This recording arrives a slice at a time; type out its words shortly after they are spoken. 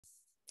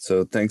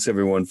So thanks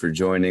everyone for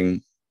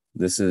joining.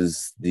 This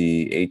is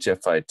the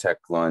HFI Tech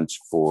Lunch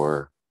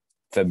for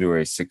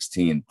February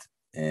 16th.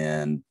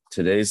 And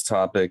today's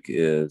topic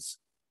is,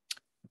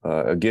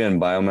 again,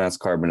 biomass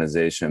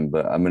carbonization,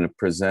 but I'm going to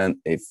present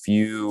a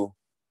few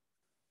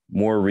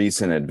more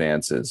recent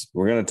advances.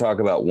 We're going to talk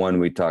about one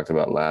we talked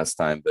about last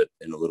time, but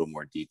in a little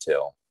more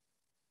detail.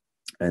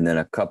 And then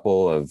a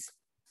couple of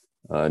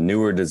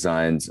newer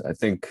designs. I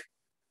think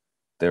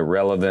they're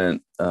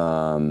relevant.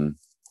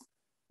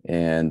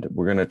 And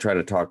we're going to try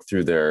to talk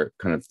through their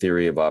kind of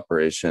theory of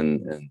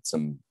operation and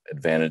some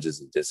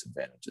advantages and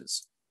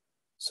disadvantages.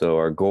 So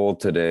our goal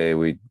today,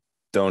 we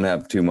don't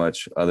have too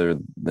much other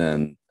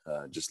than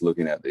just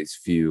looking at these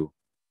few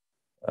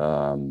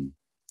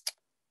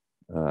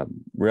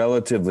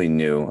relatively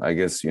new. I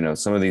guess,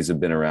 some of these have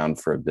been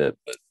around for a bit,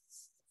 but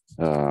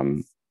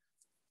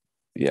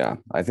yeah,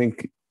 I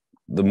think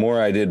the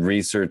more I did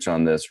research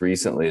on this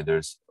recently,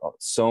 there's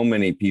so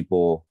many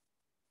people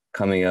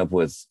coming up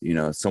with,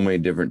 so many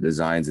different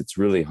designs. It's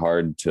really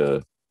hard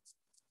to,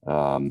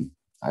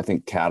 I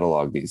think,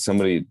 catalog these.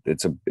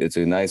 It's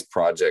a nice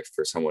project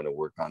for someone to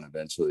work on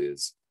eventually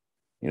is,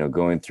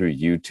 going through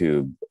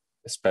YouTube,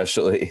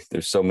 especially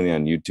there's so many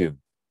on YouTube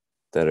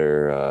that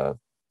are,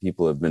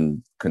 people have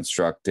been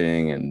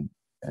constructing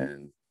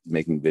and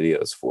making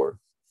videos for,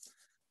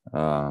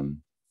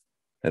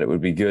 that it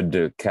would be good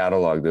to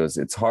catalog those.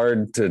 It's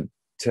hard to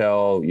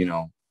tell,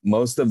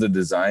 most of the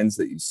designs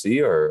that you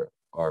see are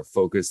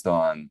focused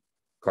on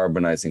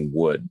carbonizing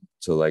wood.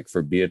 So like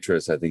for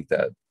Beatrice, I think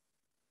that,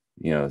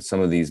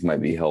 some of these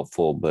might be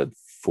helpful, but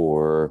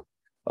for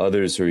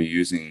others who are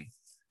using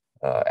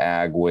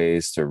ag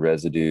waste or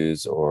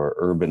residues or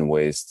urban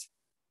waste,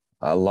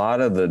 a lot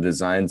of the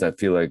designs I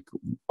feel like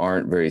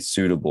aren't very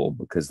suitable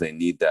because they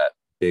need that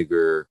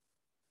bigger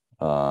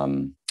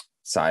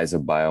size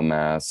of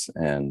biomass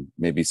and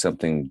maybe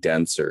something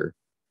denser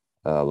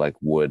like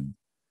wood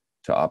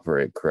to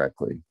operate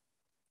correctly.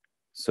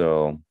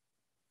 So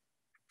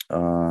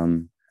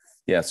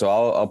so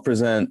I'll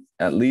present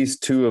at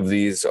least two of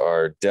these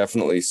are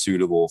definitely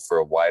suitable for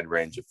a wide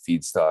range of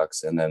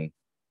feedstocks. And then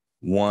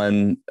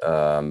one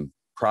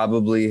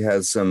probably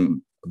has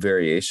some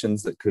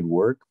variations that could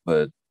work,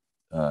 but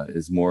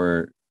is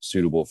more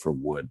suitable for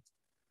wood.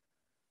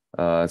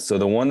 So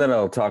the one that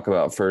I'll talk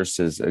about first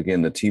is,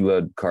 again, the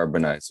T-Lud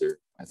carbonizer.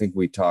 I think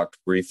we talked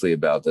briefly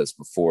about this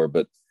before,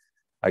 but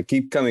I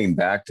keep coming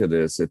back to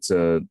this. It's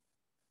a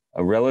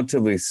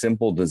relatively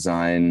simple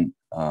design.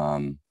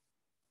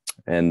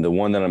 And the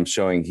one that I'm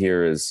showing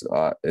here is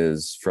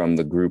from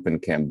the group in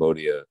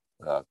Cambodia,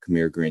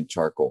 Khmer Green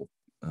Charcoal,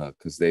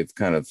 because I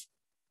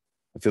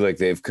feel like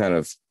they've kind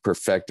of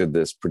perfected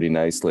this pretty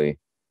nicely.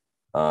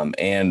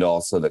 And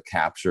also the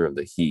capture of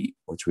the heat,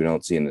 which we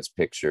don't see in this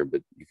picture,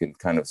 but you can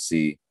kind of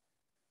see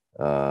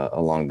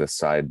along the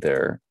side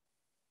there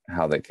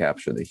how they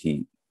capture the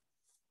heat.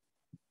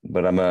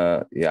 But I'm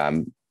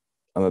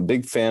a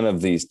big fan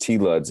of these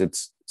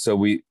T-Luds.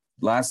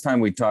 Last time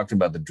we talked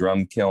about the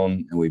drum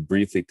kiln and we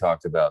briefly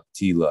talked about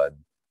T-Lud.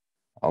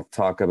 I'll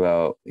talk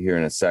about here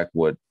in a sec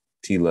what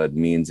T-Lud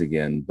means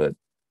again, but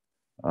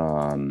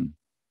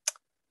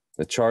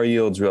the char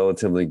yield's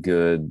relatively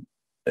good.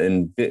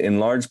 And in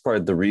large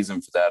part, the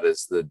reason for that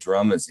is the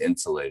drum is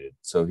insulated.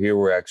 So here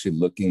we're actually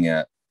looking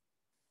at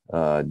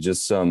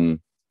just some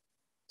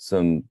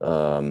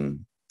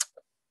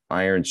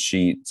iron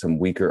sheet, some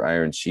weaker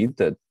iron sheet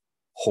that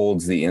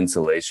holds the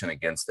insulation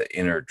against the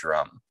inner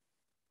drum.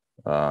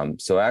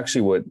 So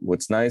actually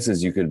what's nice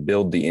is you could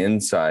build the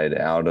inside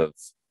out of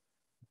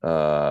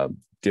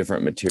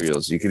different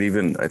materials. You could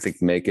even, I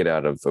think, make it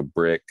out of a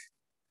brick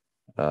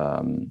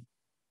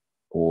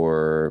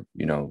or,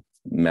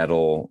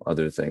 metal,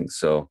 other things.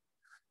 So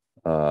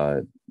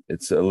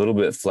it's a little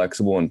bit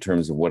flexible in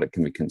terms of what it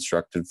can be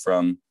constructed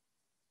from.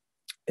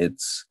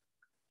 It's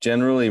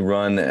generally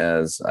run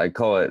as, I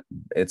call it,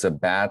 it's a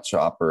batch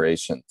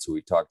operation. So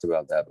we talked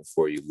about that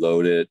before. You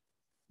load it,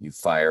 you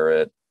fire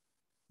it.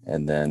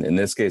 And then in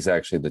this case,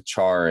 actually, the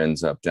char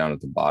ends up down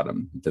at the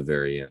bottom at the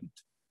very end.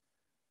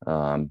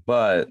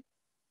 But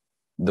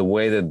the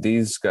way that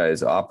these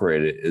guys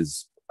operate it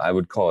is, I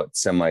would call it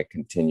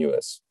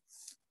semi-continuous.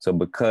 So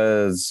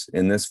because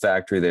in this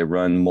factory, they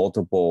run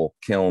multiple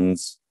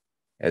kilns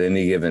at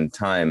any given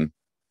time,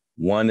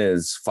 one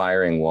is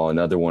firing while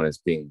another one is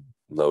being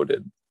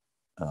loaded.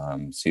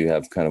 So you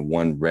have kind of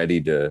one ready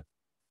to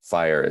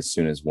fire as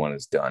soon as one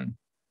is done.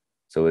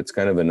 So it's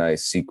kind of a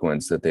nice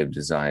sequence that they've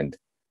designed.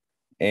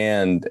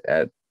 And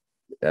at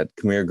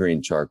Khmer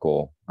Green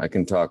Charcoal, I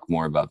can talk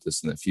more about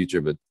this in the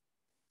future, but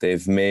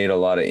they've made a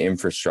lot of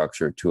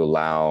infrastructure to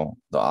allow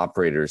the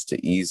operators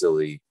to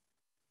easily,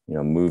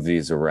 move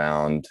these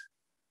around,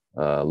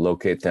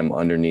 locate them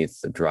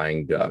underneath the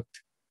drying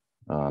duct.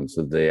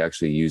 So they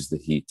actually use the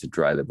heat to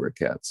dry the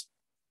briquettes.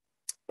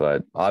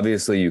 But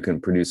obviously you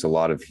can produce a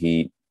lot of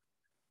heat.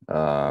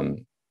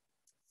 And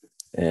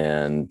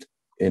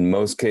in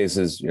most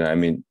cases,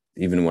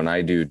 even when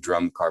I do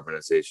drum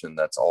carbonization,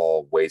 that's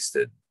all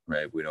wasted,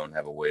 right? We don't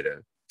have a way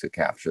to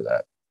capture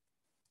that.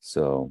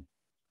 So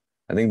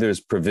I think there's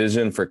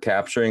provision for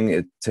capturing.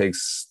 It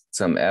takes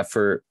some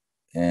effort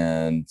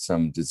and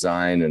some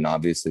design and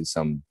obviously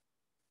some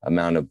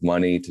amount of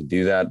money to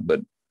do that. But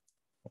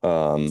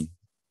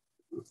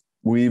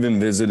we even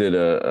visited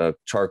a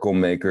charcoal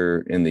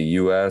maker in the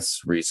US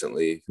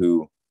recently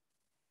who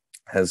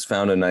has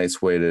found a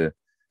nice way to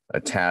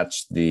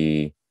attach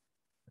the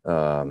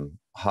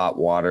hot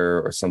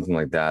water or something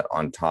like that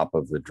on top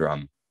of the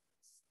drum.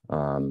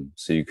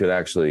 So you could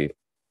actually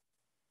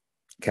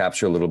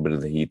capture a little bit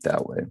of the heat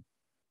that way.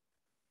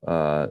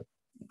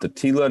 The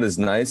T-LUD is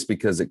nice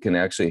because it can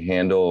actually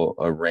handle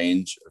a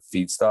range of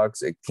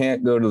feedstocks. It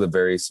can't go to the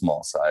very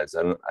small size.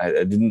 I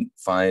didn't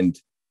find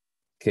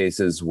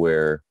cases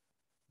where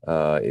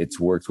it's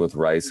worked with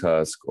rice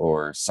husk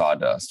or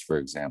sawdust, for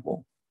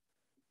example.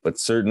 But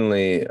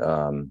certainly,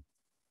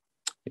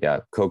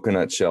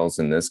 coconut shells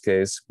in this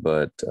case,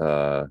 but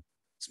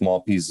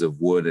small pieces of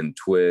wood and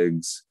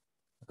twigs.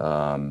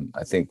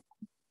 I think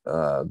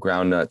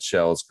groundnut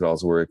shells could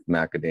also work.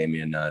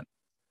 Macadamia nut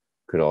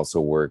could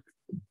also work.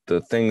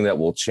 The thing that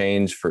will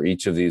change for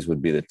each of these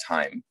would be the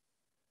time.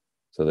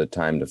 So the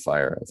time to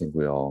fire. I think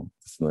we all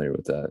are familiar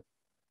with that.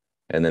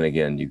 And then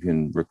again, you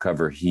can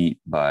recover heat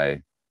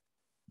by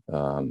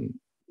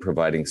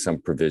providing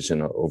some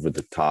provision over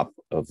the top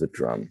of the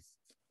drum.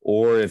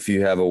 Or if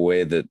you have a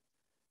way that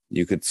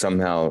you could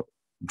somehow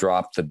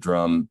drop the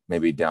drum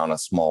maybe down a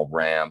small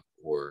ramp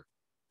or,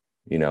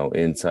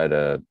 inside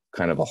a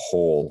kind of a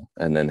hole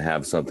and then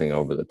have something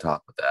over the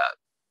top of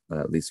that,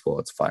 at least while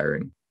it's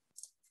firing.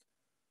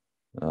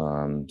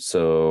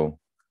 So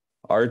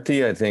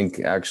Arti, I think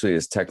actually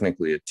is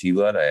technically a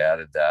T-LUD. I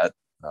added that.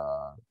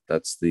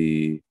 That's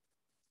the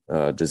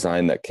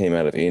design that came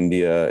out of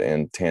India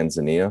and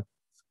Tanzania.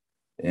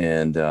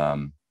 And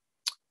I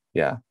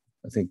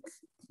think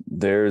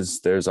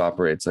theirs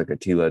operates like a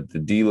T-LUD. The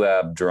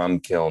D-Lab drum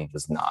kiln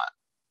does not.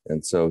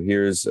 And so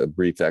here's a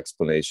brief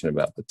explanation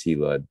about the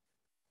T-LUD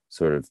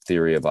sort of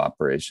theory of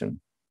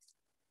operation.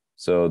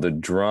 So the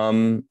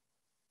drum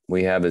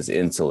we have is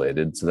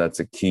insulated. So that's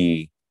a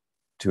key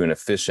to an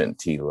efficient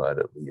T-LUD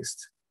at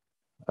least.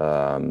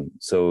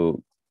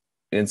 So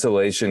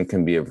insulation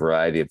can be a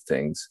variety of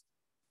things.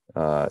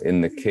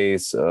 In the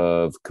case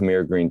of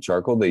Khmer green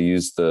charcoal, they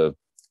use the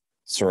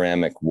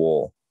ceramic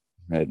wool,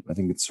 right? I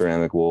think it's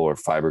ceramic wool or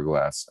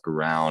fiberglass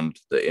around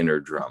the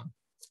inner drum.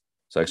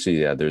 So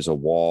actually, there's a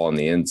wall on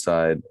the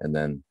inside and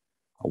then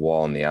a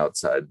wall on the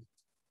outside.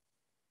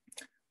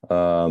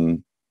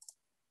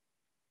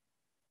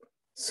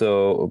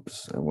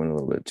 Oops, I went a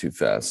little bit too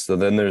fast. So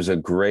then there's a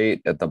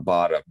grate at the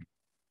bottom,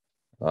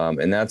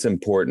 and that's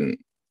important.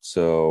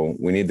 So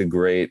we need the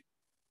grate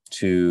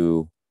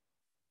to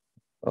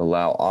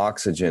allow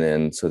oxygen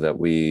in so that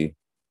we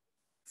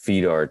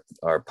feed our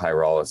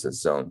pyrolysis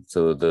zone.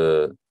 So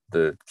the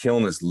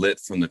kiln is lit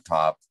from the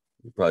top.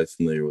 You're probably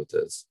familiar with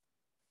this.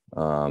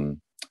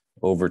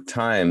 Over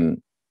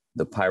time,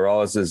 the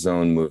pyrolysis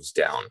zone moves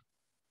down.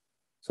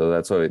 So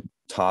that's why it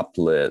top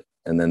lit.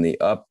 And then the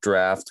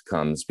updraft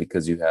comes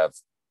because you have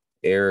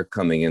air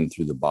coming in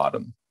through the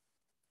bottom.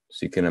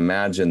 So you can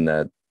imagine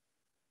that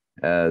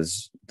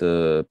as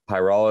the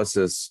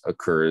pyrolysis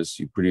occurs,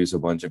 you produce a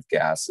bunch of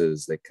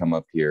gases. They come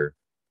up here.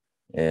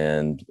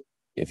 And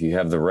if you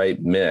have the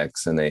right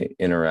mix and they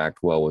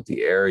interact well with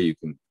the air, you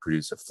can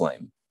produce a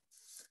flame.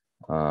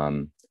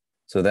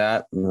 So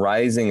that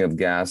rising of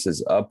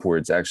gases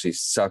upwards actually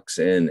sucks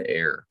in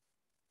air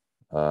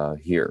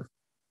here.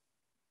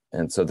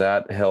 And so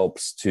that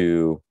helps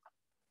to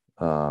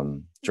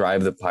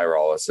drive the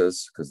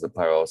pyrolysis, because the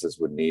pyrolysis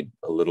would need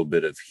a little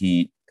bit of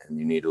heat and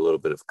you need a little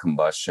bit of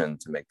combustion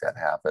to make that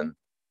happen.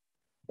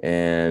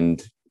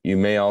 And you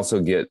may also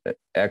get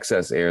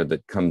excess air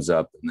that comes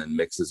up and then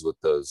mixes with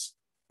those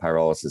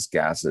pyrolysis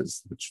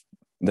gases, which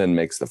then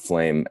makes the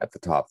flame at the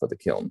top of the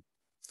kiln.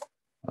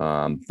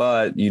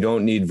 But you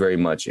don't need very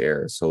much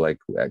air. So like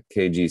at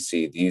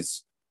KGC,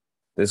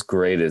 this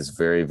grate is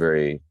very,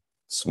 very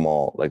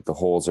small. Like the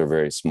holes are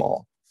very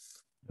small.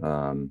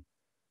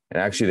 And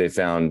actually they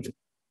found,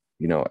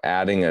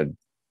 adding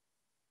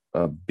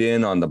a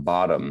bin on the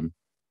bottom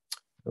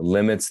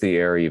limits the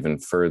air even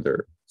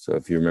further. So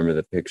if you remember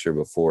the picture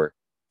before,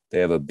 they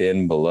have a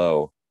bin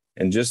below,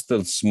 and just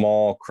the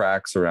small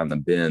cracks around the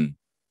bin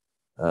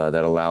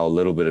that allow a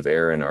little bit of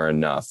air in are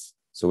enough.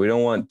 So we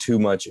don't want too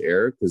much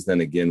air, because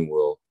then again,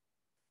 we'll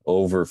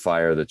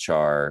overfire the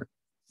char.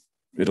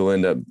 It'll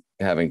end up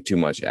having too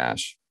much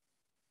ash.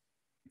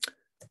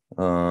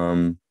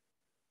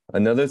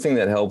 Another thing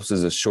that helps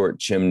is a short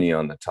chimney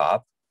on the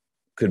top.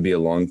 Could be a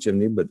long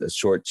chimney, but a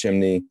short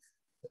chimney,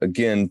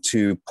 again,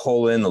 to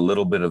pull in a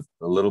little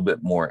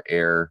bit more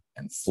air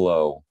and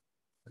flow,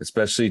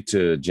 especially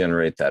to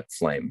generate that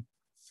flame.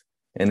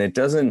 And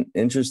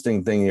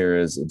interesting thing here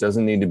is it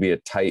doesn't need to be a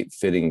tight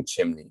fitting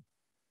chimney.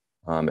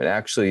 It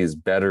actually is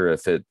better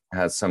if it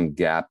has some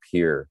gap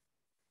here.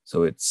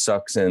 So it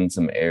sucks in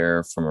some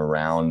air from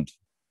around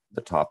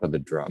the top of the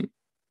drum.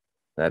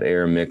 That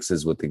air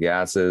mixes with the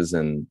gases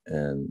and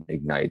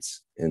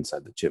ignites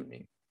inside the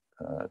chimney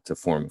to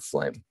form a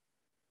flame.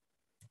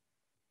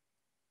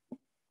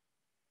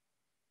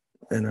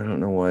 and I don't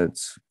know why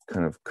it's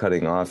kind of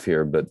cutting off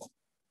here, but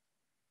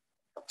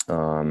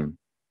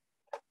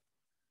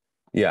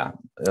yeah,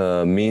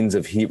 means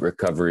of heat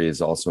recovery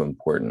is also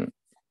important.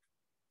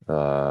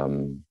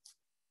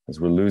 As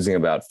we're losing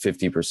about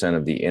 50%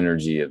 of the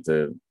energy of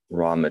the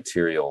raw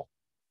material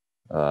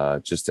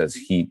just as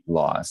heat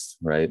loss,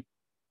 right?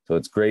 So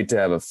it's great to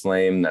have a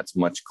flame that's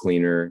much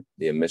cleaner.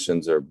 The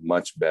emissions are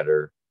much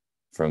better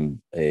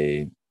from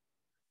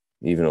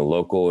even a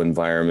local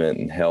environment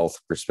and health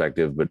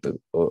perspective, but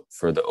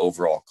for the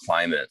overall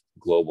climate,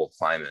 global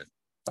climate,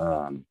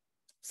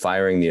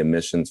 firing the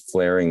emissions,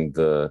 flaring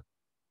the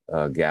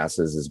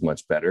gases is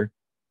much better.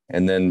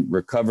 And then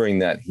recovering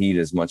that heat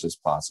as much as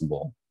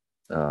possible.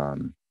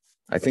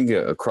 I think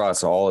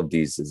across all of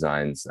these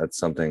designs, that's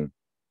something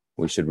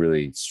we should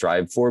really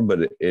strive for, but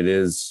it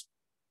is,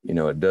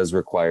 it does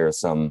require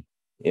some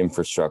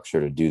infrastructure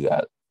to do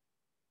that.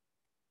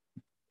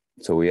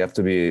 So we have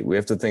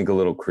to think a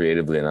little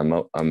creatively,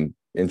 and I'm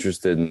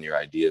interested in your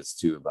ideas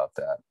too about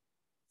that.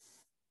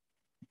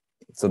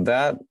 So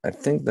I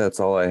think that's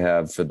all I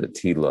have for the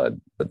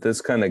T-LUD, but this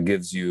kind of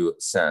gives you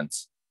a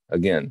sense.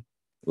 Again,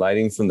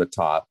 lighting from the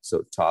top,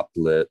 so top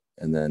lit,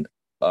 and then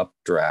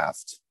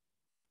updraft.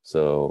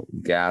 So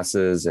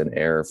gases and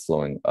air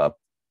flowing up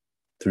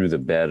through the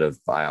bed of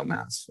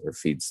biomass or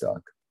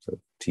feedstock. So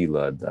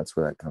T-LUD, that's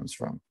where that comes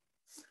from.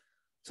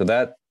 So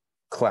that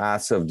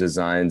class of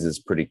designs is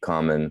pretty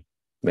common.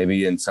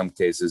 Maybe in some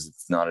cases,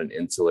 it's not an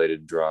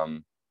insulated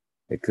drum.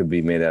 It could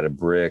be made out of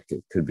brick.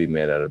 It could be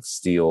made out of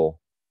steel.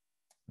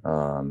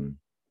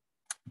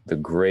 The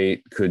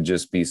grate could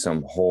just be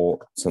some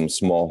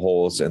small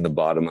holes in the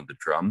bottom of the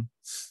drum.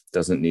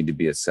 Doesn't need to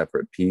be a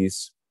separate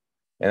piece.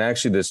 And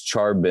actually, this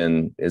char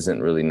bin isn't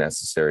really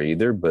necessary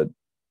either. But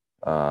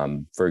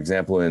for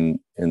example, in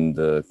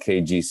the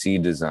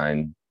KGC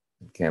design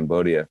in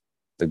Cambodia,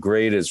 the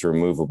grate is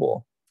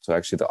removable. So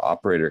actually, the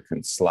operator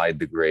can slide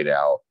the grate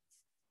out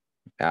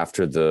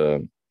after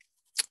the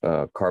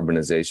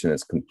carbonization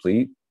is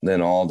complete.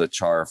 Then all the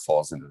char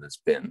falls into this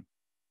bin.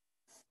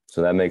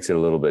 So that makes it a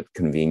little bit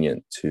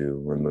convenient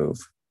to remove.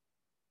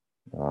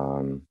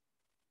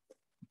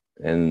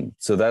 And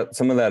so that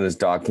some of that is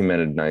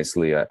documented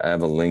nicely. I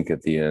have a link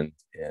at the end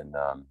in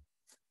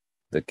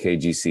the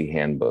KGC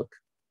handbook.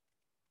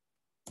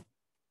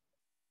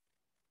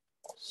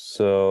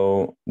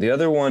 So the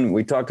other one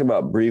we talked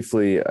about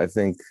briefly, I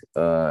think,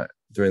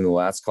 during the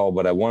last call,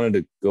 but I wanted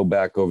to go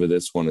back over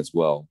this one as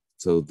well.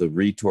 So the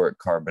retort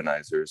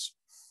carbonizers.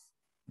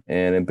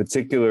 And in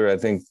particular, I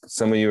think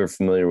some of you are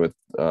familiar with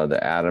the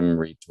atom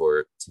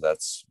retort. So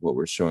that's what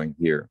we're showing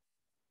here.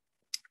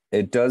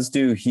 It does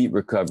do heat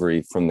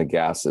recovery from the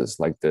gases,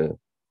 like the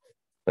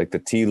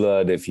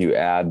T-LUD. If you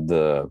add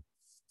the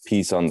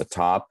piece on the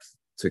top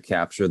to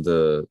capture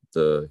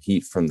the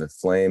heat from the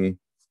flame,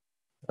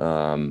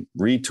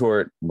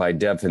 retort by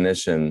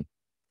definition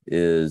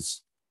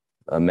is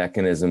a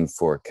mechanism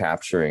for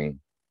capturing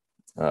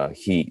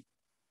heat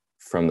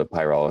from the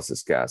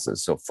pyrolysis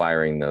gases. So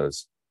firing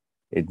those.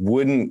 It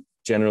wouldn't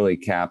generally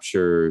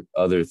capture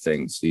other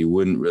things. So you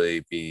wouldn't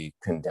really be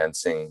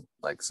condensing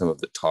like some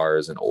of the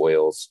tars and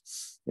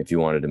oils if you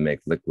wanted to make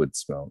liquid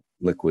smoke.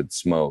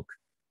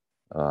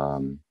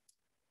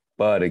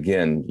 But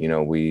again,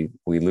 we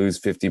lose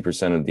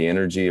 50% of the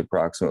energy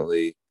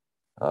approximately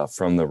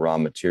from the raw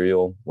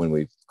material when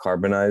we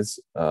carbonize,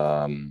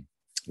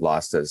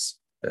 lost as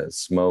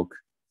smoke.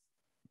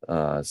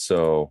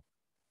 So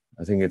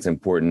I think it's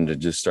important to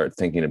just start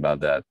thinking about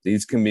that.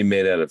 These can be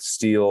made out of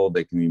steel.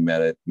 They can be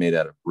made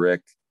out of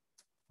brick.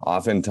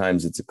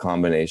 Oftentimes it's a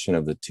combination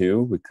of the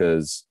two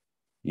because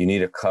you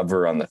need a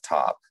cover on the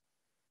top.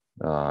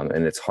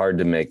 And it's hard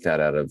to make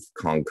that out of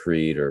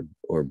concrete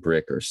or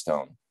brick or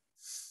stone.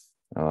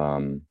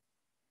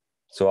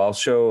 So I'll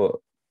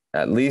show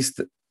at least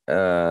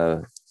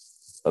a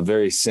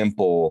very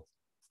simple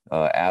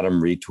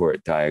atom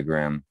retort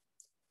diagram.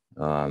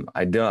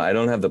 I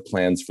don't have the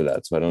plans for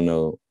that, so I don't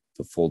know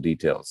the full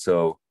details.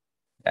 So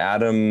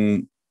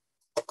atom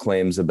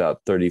claims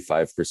about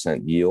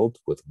 35% yield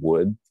with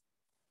wood.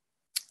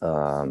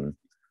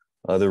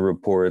 Other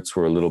reports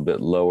were a little bit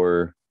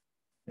lower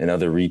and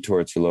other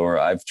retorts are lower.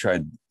 I've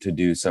tried to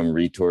do some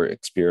retort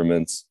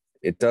experiments.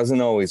 It doesn't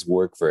always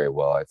work very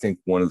well. I think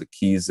one of the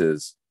keys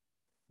is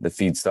the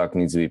feedstock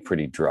needs to be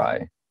pretty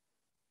dry.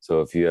 So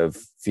if you have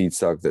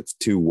feedstock that's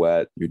too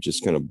wet, you're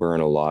just going to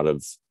burn a lot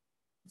of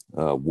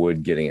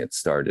wood getting it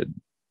started.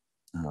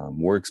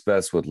 Works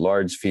best with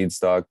large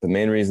feedstock. The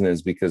main reason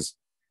is because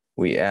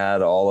we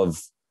add all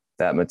of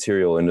that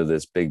material into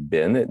this big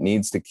bin. It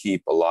needs to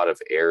keep a lot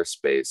of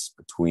airspace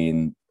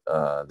between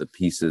the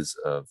pieces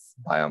of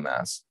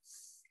biomass.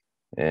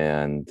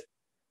 And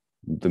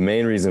the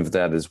main reason for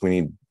that is we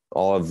need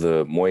all of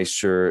the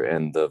moisture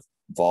and the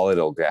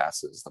volatile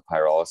gases, the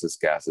pyrolysis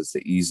gases,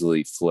 to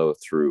easily flow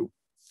through.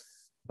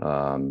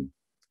 And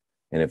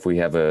if we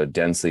have a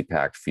densely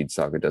packed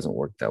feedstock, it doesn't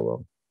work that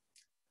well.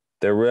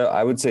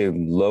 I would say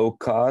low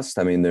cost.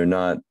 I mean, they're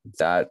not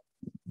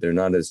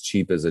as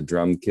cheap as a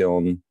drum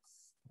kiln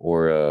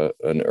or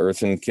an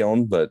earthen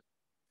kiln, but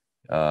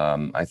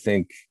I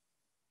think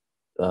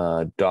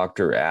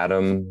Dr.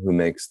 Adam, who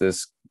makes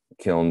this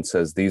kiln,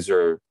 says these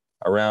are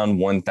around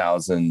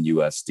 1,000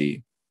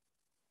 USD.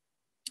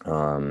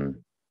 So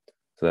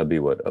that'd be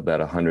what, about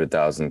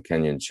 100,000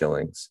 Kenyan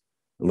shillings,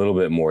 a little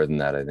bit more than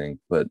that, I think,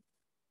 but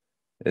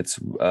it's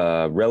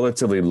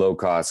relatively low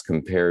cost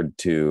compared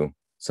to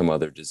some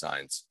other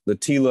designs. The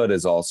T-LUT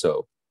is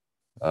also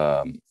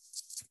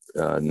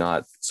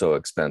not so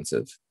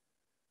expensive.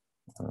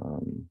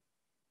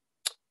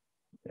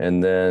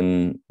 And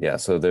then, yeah,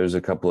 so there's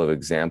a couple of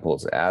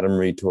examples. Atom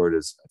retort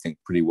is, I think,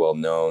 pretty well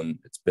known.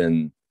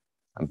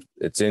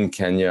 It's in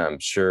Kenya, I'm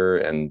sure,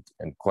 and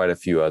quite a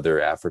few other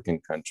African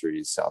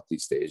countries,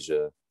 Southeast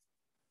Asia.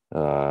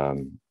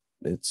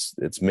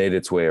 It's made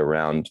its way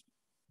around.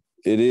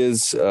 It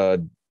is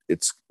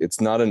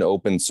it's not an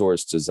open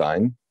source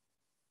design,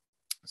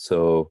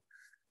 so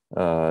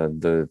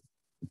the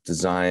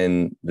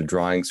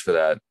drawings for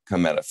that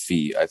come at a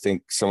fee. I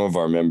think some of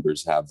our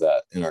members have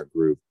that in our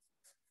group,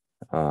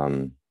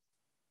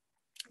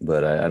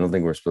 but I don't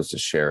think we're supposed to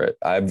share it.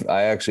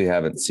 I actually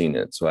haven't seen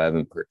it, so I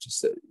haven't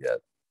purchased it yet,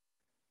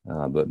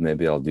 but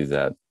maybe I'll do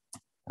that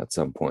at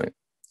some point.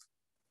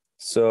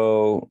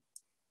 So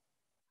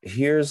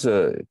here's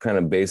a kind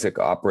of basic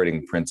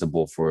operating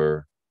principle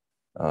for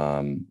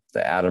the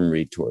atom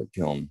retort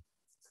kiln.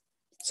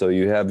 So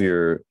you have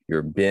your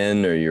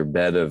bin or your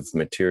bed of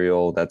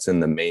material that's in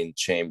the main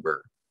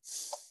chamber,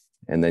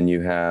 and then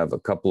you have a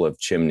couple of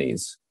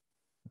chimneys.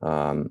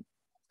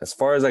 As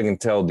far as I can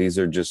tell, these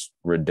are just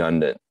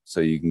redundant,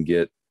 so you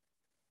can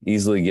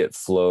easily get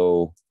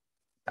flow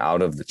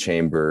out of the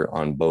chamber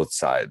on both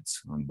sides,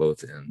 on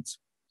both ends.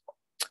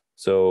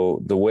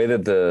 So the way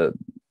that the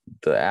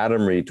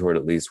atom retort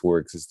at least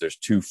works is there's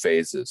two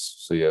phases.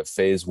 So you have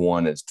phase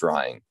one is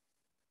drying.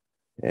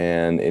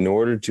 And in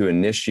order to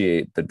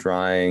initiate the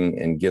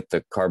drying and get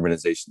the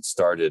carbonization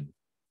started,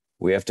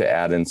 we have to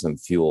add in some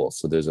fuel.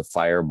 So there's a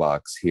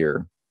firebox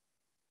here.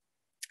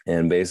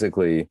 And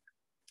basically,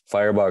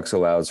 firebox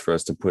allows for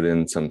us to put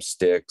in some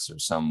sticks or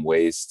some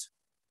waste.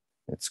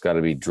 It's got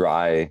to be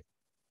dry.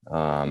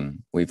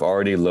 We've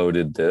already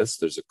loaded this.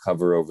 There's a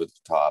cover over the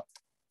top.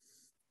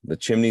 The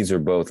chimneys are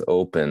both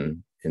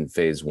open in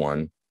phase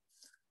one.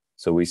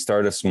 So we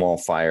start a small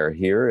fire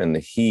here, and the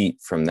heat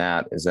from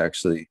that is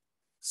actually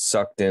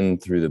sucked in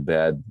through the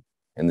bed,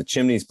 and the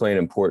chimneys play an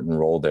important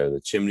role there. The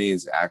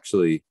chimneys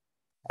actually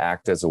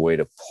act as a way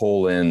to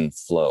pull in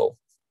flow.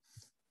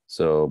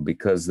 So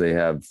because they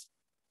have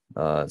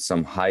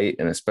some height,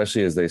 and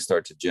especially as they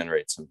start to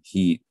generate some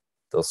heat,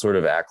 they'll sort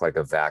of act like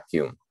a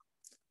vacuum,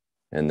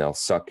 and they'll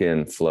suck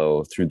in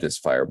flow through this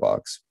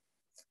firebox.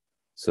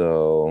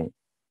 So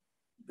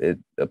it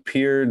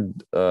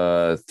appeared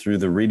through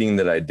the reading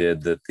that I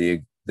did that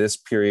this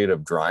period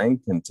of drying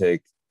can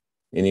take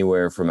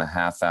anywhere from a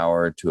half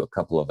hour to a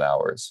couple of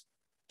hours,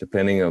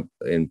 depending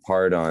in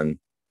part on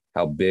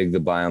how big the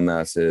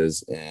biomass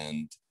is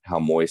and how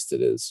moist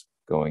it is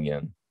going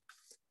in.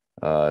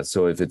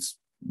 So if it's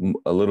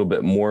a little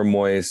bit more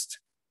moist,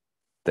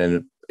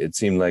 then it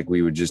seemed like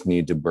we would just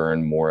need to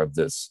burn more of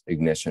this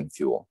ignition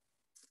fuel.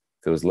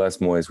 If it was less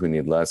moist, we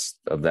need less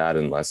of that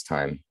and less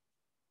time.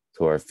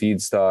 So our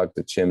feedstock,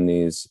 the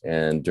chimneys,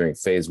 and during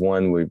phase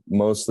one, we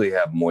mostly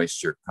have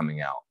moisture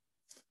coming out.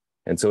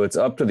 And so it's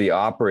up to the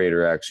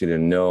operator actually to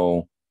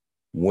know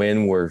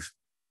when we're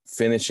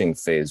finishing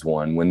phase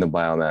one, when the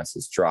biomass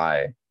is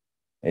dry.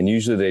 And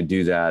usually they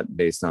do that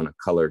based on a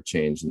color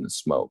change in the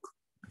smoke.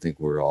 I think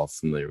we're all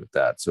familiar with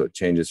that. So it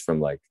changes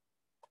from like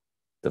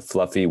the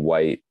fluffy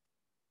white,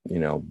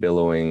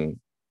 billowing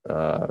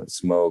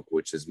smoke,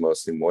 which is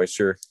mostly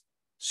moisture,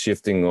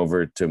 shifting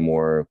over to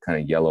more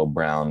kind of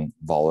yellow-brown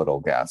volatile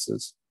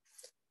gases.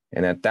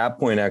 And at that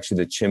point, actually,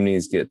 the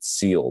chimneys get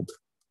sealed.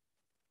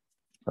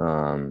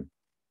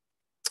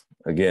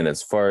 Again,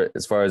 as far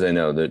as I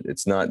know, that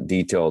it's not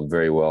detailed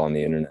very well on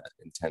the internet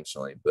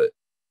intentionally, but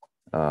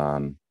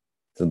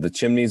so the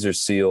chimneys are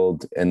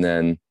sealed, and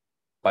then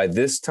by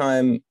this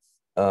time,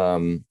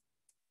 the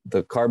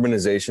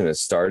carbonization has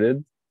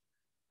started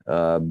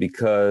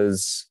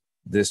because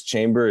this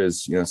chamber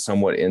is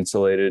somewhat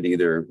insulated,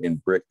 either in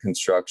brick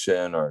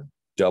construction or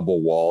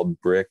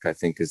double-walled brick, I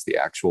think is the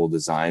actual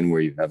design,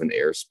 where you have an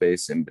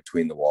airspace in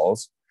between the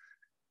walls.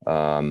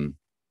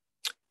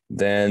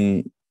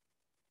 Then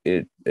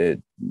it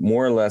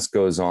more or less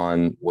goes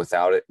on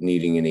without it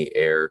needing any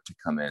air to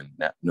come in,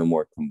 no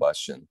more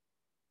combustion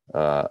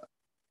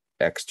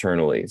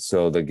externally.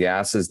 So the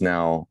gases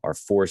now are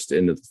forced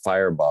into the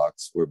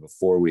firebox, where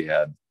before we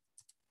had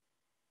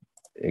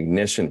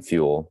ignition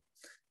fuel.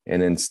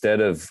 And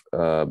instead of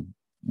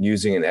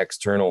using an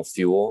external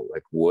fuel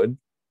like wood,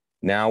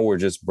 now we're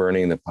just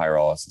burning the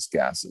pyrolysis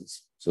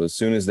gases. So as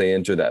soon as they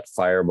enter that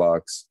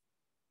firebox,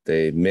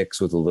 they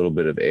mix with a little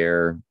bit of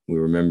air. We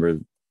remember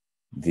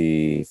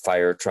the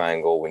fire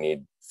triangle. We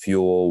need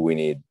fuel, we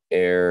need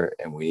air,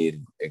 and we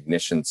need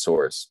ignition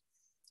source.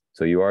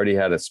 So you already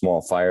had a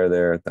small fire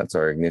there. That's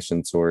our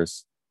ignition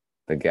source.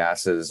 The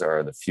gases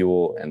are the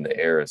fuel, and the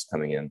air is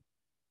coming in.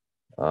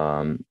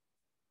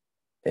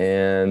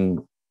 And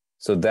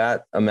So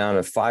that amount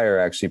of fire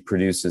actually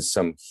produces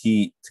some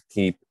heat to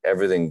keep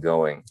everything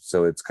going.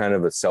 So it's kind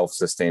of a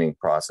self-sustaining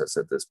process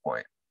at this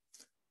point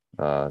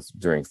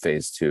during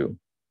phase 2.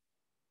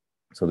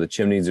 So the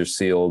chimneys are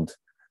sealed.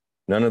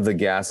 None of the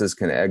gases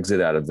can exit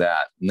out of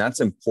that. And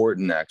that's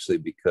important actually,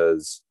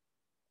 because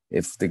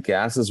if the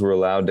gases were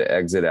allowed to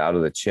exit out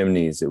of the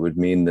chimneys, it would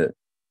mean that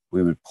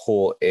we would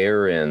pull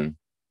air in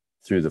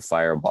through the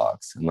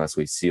firebox unless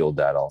we sealed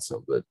that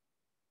also. But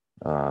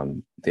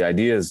the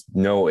idea is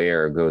no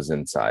air goes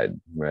inside,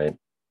 right?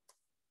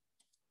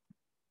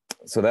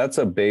 So that's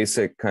a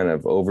basic kind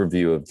of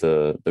overview of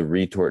the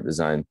retort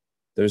design.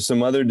 There's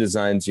some other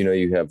designs,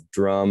 you have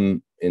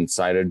drum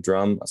inside a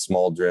drum, a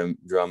small drum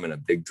and a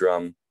big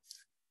drum.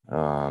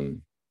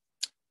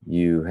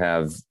 You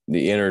have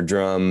the inner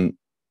drum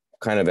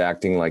kind of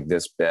acting like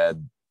this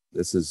bed.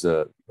 This is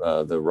the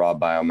raw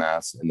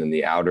biomass, and then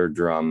the outer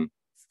drum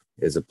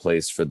is a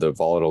place for the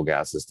volatile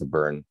gases to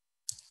burn.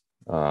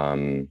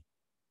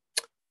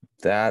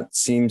 That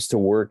seems to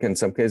work in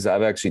some cases.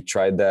 I've actually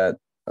tried that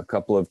a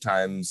couple of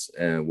times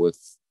and with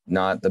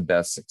not the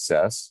best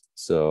success.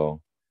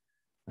 So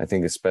I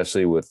think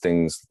especially with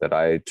things that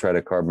I try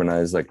to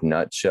carbonize, like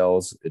nut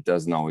shells, it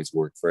doesn't always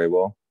work very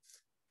well.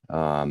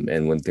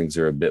 And when things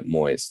are a bit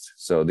moist.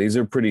 So these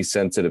are pretty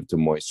sensitive to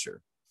moisture.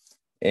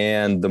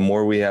 And the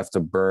more we have to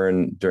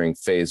burn during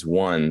phase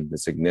 1,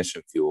 this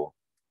ignition fuel,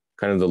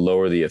 kind of the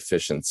lower the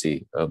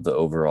efficiency of the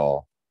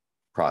overall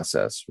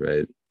process,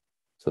 right?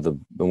 So the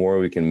more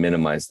we can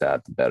minimize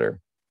that, the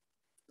better.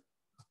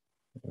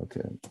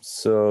 Okay,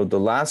 so the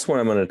last one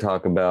I'm going to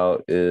talk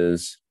about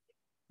is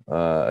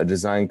a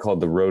design called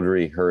the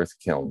rotary hearth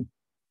kiln.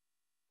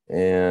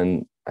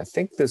 And I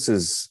think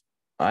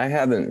I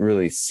haven't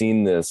really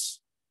seen this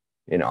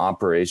in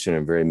operation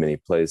in very many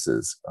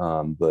places,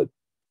 but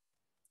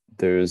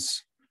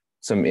there's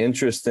some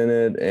interest in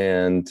it.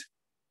 And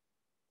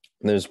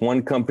there's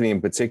one company in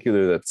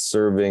particular that's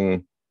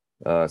serving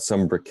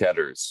some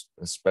briquetters,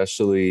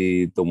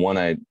 especially the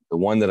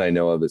one that I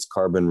know of is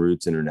Carbon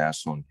Roots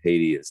International in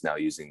Haiti is now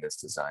using this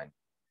design.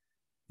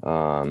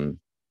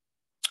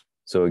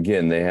 So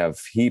again, they have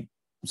heat.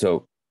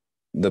 So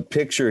the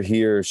picture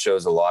here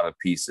shows a lot of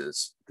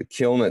pieces. The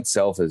kiln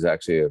itself is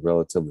actually a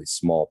relatively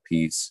small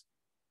piece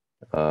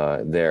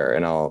there,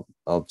 and I'll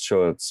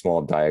show a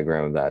small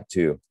diagram of that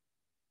too.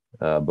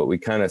 But we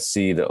kind of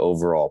see the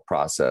overall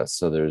process.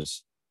 So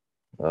there's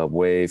a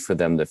way for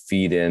them to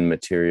feed in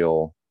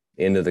material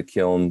into the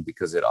kiln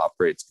because it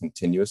operates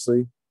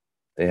continuously.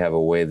 They have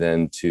a way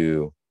then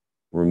to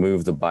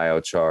remove the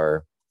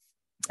biochar,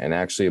 and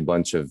actually a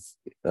bunch of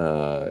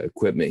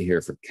equipment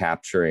here for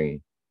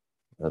capturing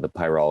the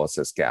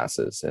pyrolysis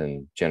gases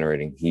and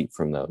generating heat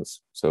from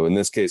those. So in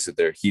this case,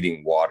 they're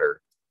heating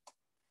water.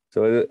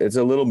 So it's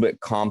a little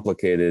bit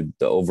complicated,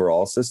 the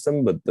overall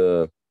system, but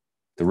the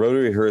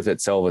rotary hearth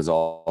itself is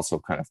also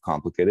kind of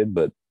complicated,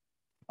 but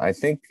I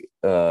think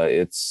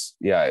it's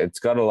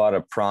got a lot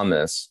of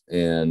promise.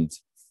 And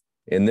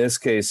in this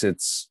case,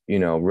 it's,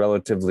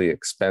 relatively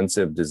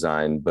expensive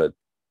design, but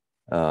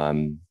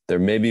there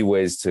may be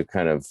ways to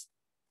kind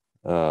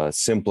of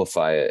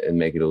simplify it and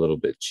make it a little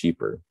bit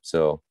cheaper.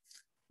 So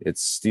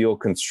it's steel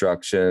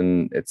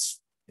construction.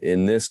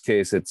 In this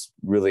case, it's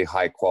really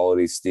high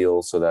quality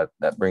steel. So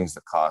that brings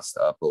the cost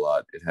up a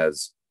lot. It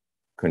has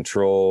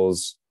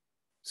controls.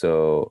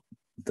 So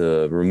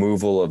the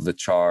removal of the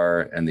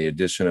char and the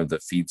addition of the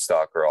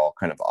feedstock are all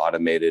kind of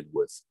automated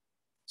with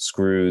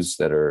screws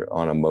that are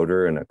on a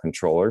motor and a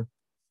controller.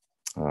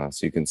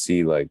 So you can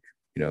see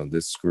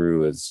this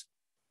screw is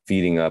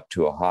feeding up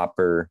to a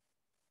hopper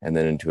and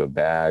then into a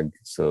bag.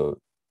 So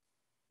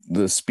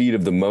the speed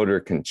of the motor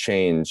can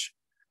change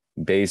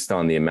based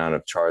on the amount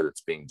of char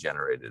that's being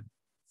generated.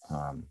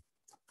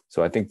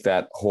 So I think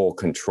that whole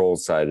control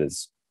side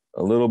is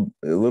a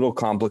little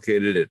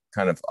complicated. It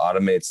kind of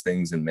automates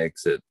things and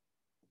makes it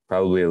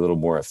probably a little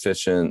more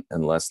efficient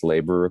and less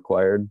labor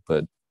required,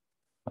 but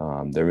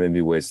there may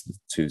be ways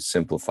to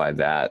simplify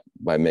that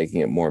by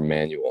making it more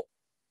manual.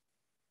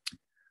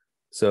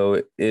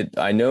 So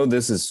I know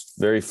this is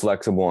very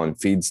flexible on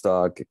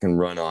feedstock. It can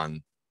run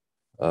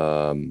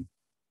on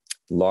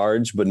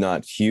large, but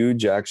not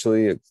huge.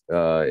 Actually,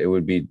 it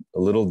would be a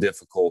little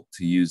difficult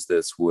to use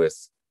this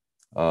with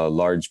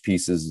large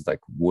pieces like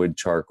wood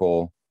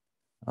charcoal.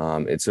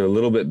 It's a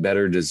little bit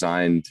better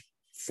designed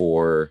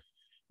for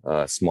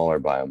smaller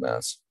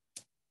biomass.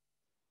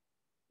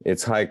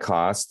 It's high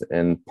cost,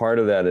 and part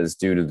of that is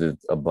due to the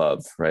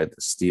above, right?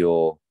 The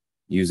steel,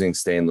 using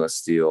stainless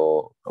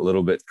steel, a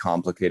little bit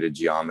complicated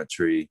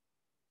geometry,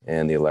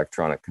 and the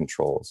electronic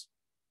controls.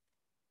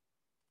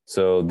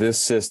 So this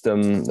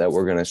system that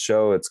we're going to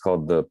show, it's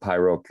called the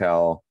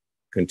PyroCal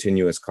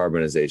Continuous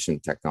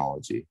Carbonization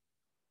Technology.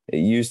 It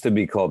used to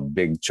be called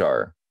Big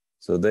Char.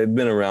 So they've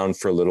been around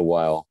for a little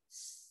while,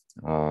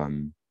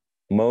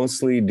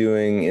 mostly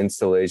doing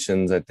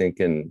installations, I think,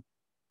 in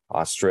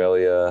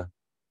Australia.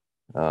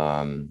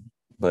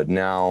 But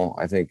now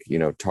I think,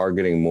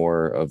 targeting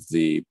more of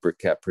the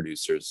briquette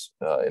producers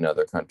in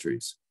other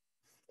countries.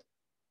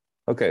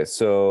 Okay,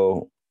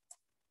 so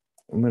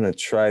I'm going to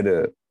try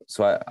to,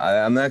 so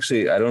I'm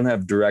actually, I don't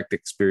have direct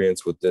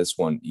experience with this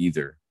one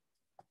either.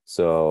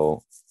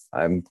 So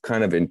I'm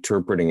kind of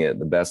interpreting it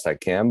the best I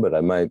can, but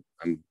I'm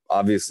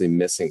obviously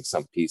missing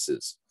some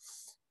pieces.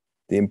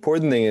 The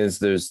important thing is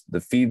there's the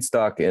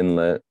feedstock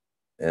inlet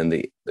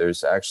and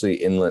there's actually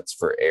inlets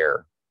for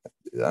air.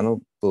 I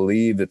don't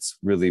believe it's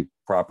really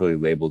properly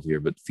labeled here,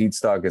 but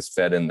feedstock is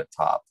fed in the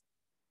top.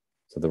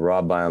 So the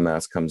raw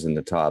biomass comes in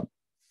the top.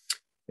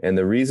 And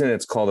the reason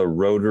it's called a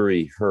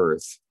rotary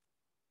hearth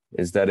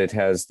is that it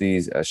has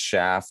a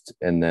shaft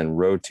and then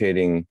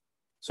rotating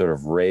sort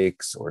of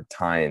rakes or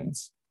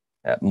tines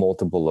at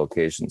multiple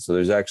locations. So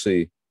there's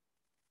actually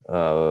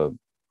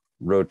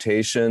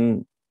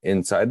rotation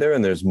inside there,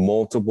 and there's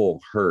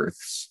multiple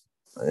hearths.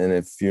 And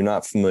if you're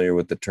not familiar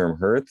with the term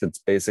hearth, it's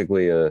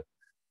basically a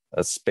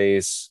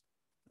space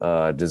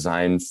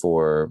designed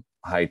for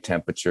high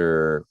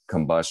temperature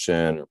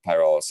combustion or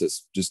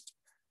pyrolysis. Just,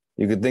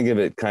 you could think of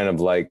it kind of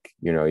like,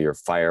 your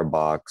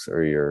firebox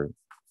or your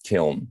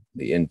kiln,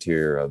 the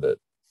interior of it.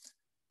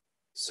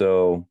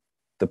 So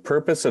the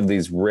purpose of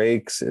these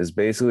rakes is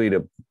basically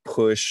to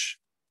push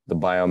the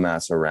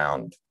biomass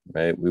around,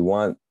 right? We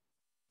want,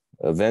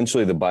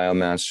 eventually the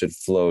biomass should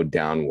flow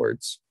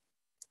downwards.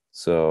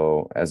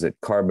 So as it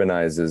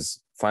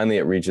carbonizes, finally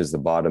it reaches the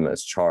bottom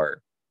as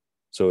char.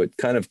 So it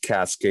kind of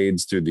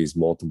cascades through these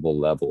multiple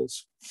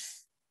levels.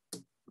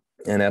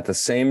 And at the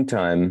same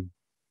time,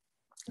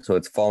 so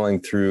it's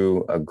falling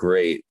through a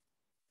grate,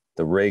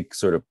 the rake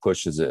sort of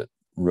pushes it,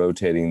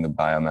 rotating the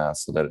biomass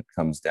so that it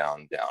comes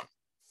down.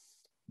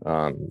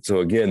 So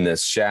again,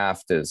 this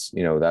shaft is,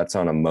 that's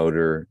on a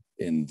motor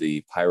in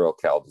the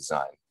pyrocal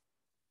design.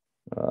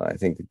 I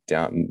think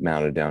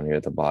mounted down here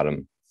at the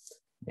bottom.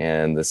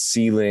 And the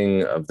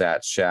sealing of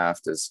that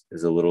shaft is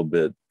a little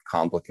bit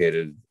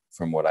complicated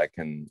from what I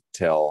can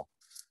tell.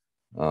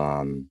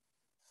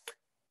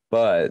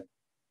 But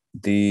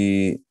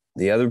the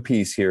other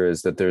piece here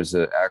is that there's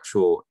an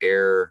actual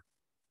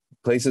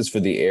places for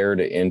the air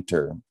to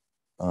enter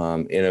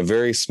in a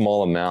very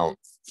small amount,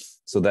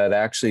 so that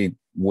actually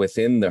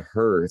within the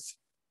hearth,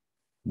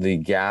 the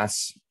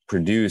gas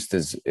produced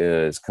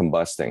is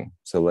combusting.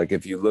 So like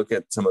if you look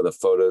at some of the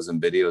photos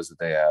and videos that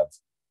they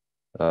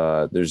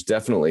have, there's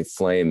definitely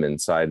flame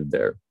inside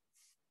there.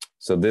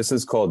 So this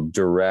is called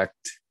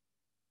direct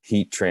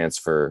heat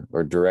transfer,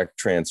 or direct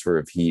transfer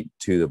of heat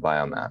to the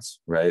biomass,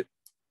 right?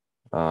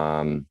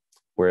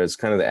 Whereas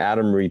kind of the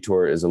atom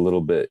retort is a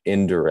little bit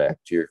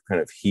indirect. You're kind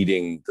of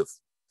heating the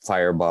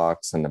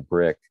firebox and the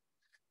brick.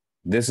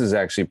 This is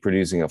actually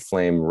producing a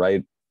flame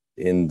right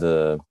in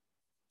the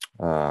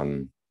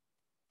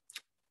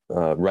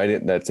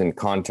that's in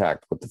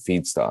contact with the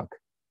feedstock.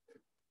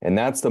 And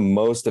that's the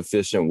most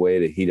efficient way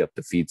to heat up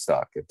the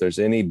feedstock. If there's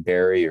any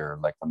barrier,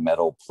 like a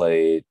metal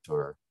plate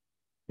or,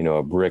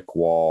 a brick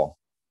wall,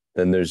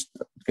 then there's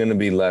going to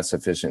be less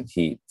efficient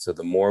heat. So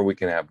the more we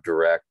can have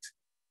direct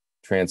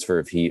transfer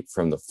of heat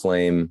from the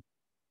flame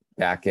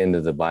back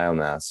into the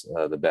biomass,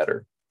 the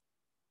better.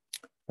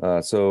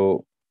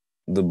 So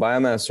the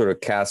biomass sort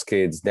of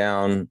cascades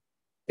down,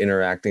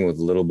 interacting with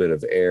a little bit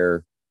of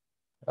air.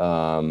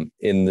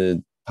 In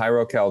the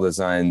pyrocal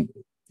design,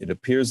 it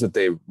appears that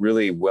they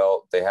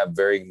have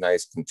very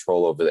nice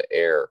control over the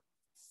air.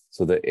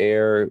 So the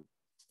air,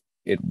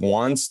 it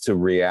wants to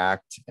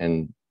react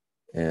and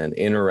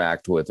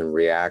interact with and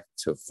react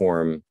to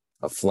form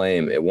a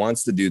flame. It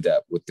wants to do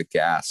that with the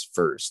gas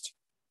first.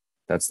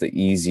 That's the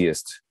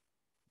easiest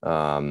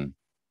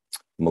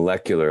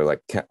molecular,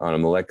 like on a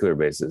molecular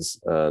basis.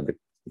 The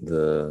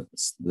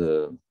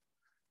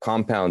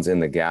compounds in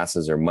the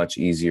gases are much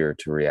easier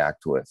to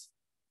react with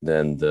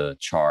than the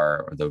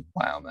char or the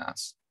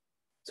biomass.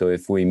 So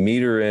if we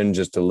meter in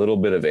just a little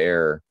bit of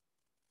air,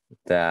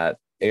 that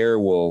air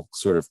will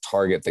sort of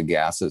target the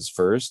gases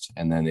first,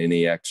 and then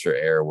any extra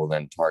air will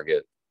then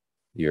target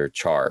your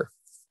char,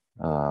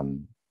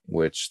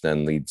 which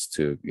then leads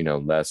to,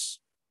 less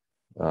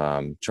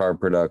char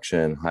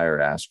production,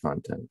 higher ash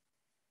content.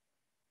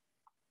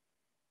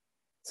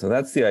 So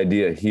that's the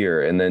idea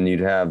here. And then you'd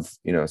have,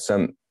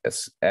 some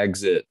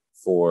exit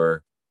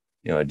for,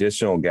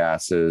 additional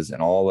gases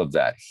and all of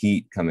that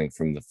heat coming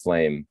from the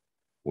flame,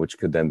 which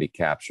could then be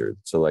captured.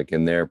 So like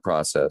in their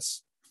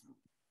process,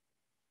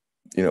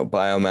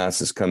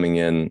 biomass is coming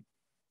in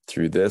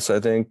through this,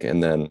 I think,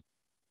 and then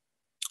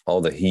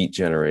all the heat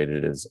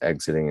generated is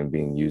exiting and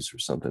being used for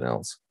something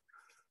else.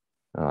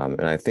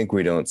 And I think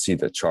we don't see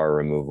the char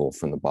removal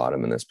from the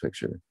bottom in this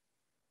picture.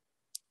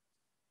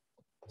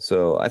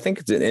 So I think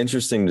it's an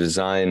interesting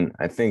design.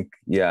 I think,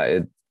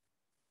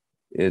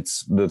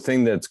 it's the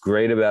thing that's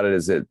great about it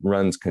is it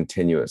runs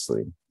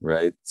continuously,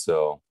 right?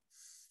 So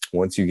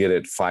once you get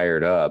it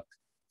fired up,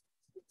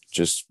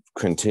 just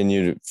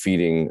continue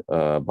feeding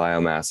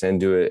biomass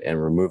into it and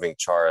removing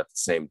char at the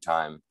same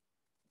time.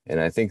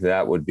 And I think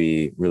that would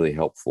be really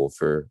helpful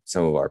for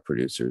some of our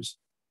producers.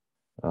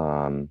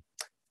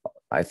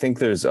 I think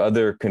there's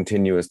other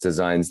continuous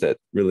designs that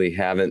really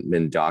haven't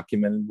been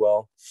documented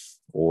well,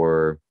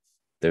 or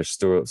they're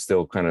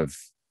still kind of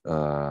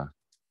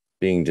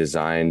being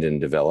designed and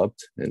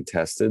developed and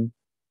tested.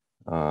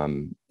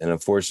 And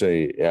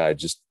unfortunately, yeah,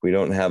 we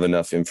don't have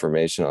enough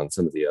information on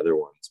some of the other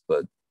ones.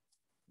 But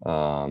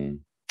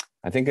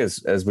I think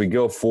as we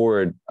go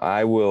forward,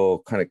 I will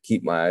kind of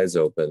keep my eyes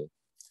open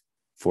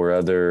for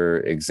other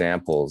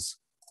examples,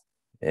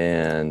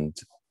 and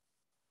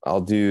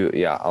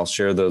I'll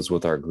share those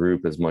with our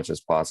group as much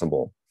as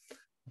possible.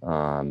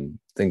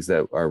 Things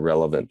that are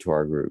relevant to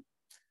our group.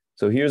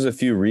 So here's a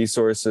few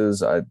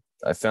resources. I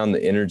found the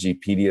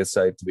Energypedia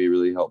site to be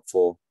really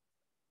helpful,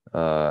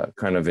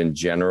 kind of in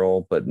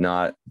general, but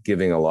not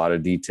giving a lot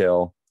of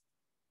detail.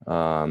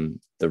 The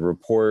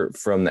report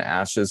from the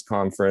ASHES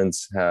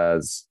conference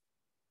has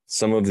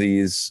some of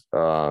these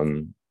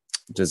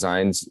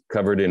designs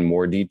covered in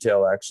more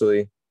detail,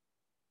 actually,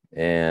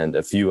 and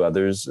a few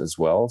others as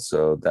well.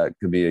 So that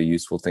could be a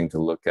useful thing to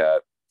look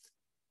at.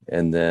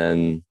 And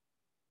then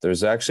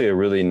there's actually a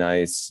really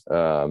nice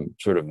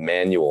sort of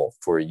manual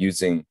for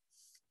using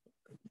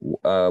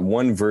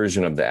one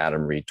version of the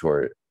atom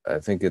retort. I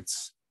think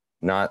it's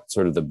not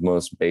sort of the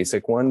most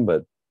basic one,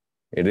 but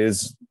it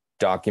is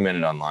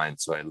documented online.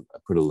 So I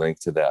put a link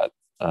to that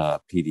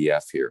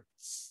PDF here.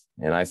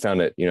 And I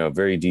found it,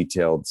 very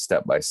detailed,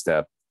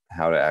 step-by-step,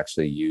 how to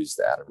actually use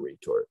the atom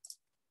retort.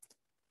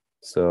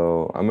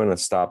 So I'm going to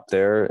stop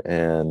there,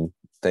 and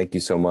thank you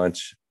so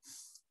much.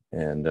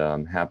 And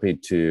I'm happy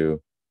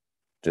to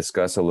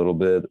discuss a little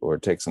bit or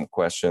take some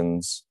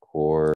questions or